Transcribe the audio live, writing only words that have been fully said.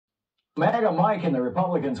MAGA Mike and the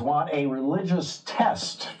Republicans want a religious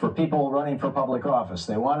test for people running for public office.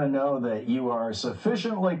 They want to know that you are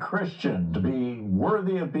sufficiently Christian to be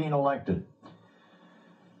worthy of being elected.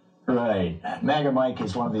 Right. MAGA Mike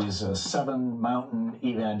is one of these 7 mountain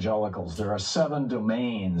evangelicals. There are 7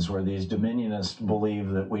 domains where these dominionists believe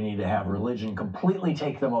that we need to have religion completely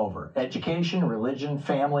take them over. Education, religion,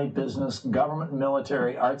 family, business, government,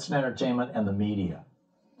 military, arts and entertainment, and the media.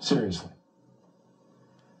 Seriously.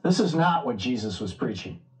 This is not what Jesus was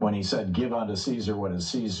preaching when he said, give unto Caesar what is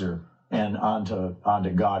Caesar and unto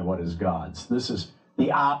God what is God's. This is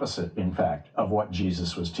the opposite, in fact, of what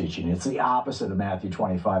Jesus was teaching. It's the opposite of Matthew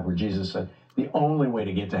 25, where Jesus said the only way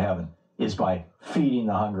to get to heaven is by feeding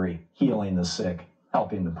the hungry, healing the sick,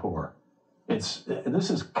 helping the poor. This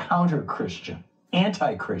is counter-Christian,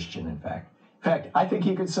 anti-Christian, in fact. In fact, I think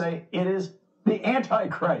you could say it is the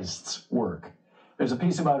Antichrist's work. There's a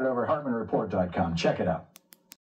piece about it over at HartmanReport.com. Check it out.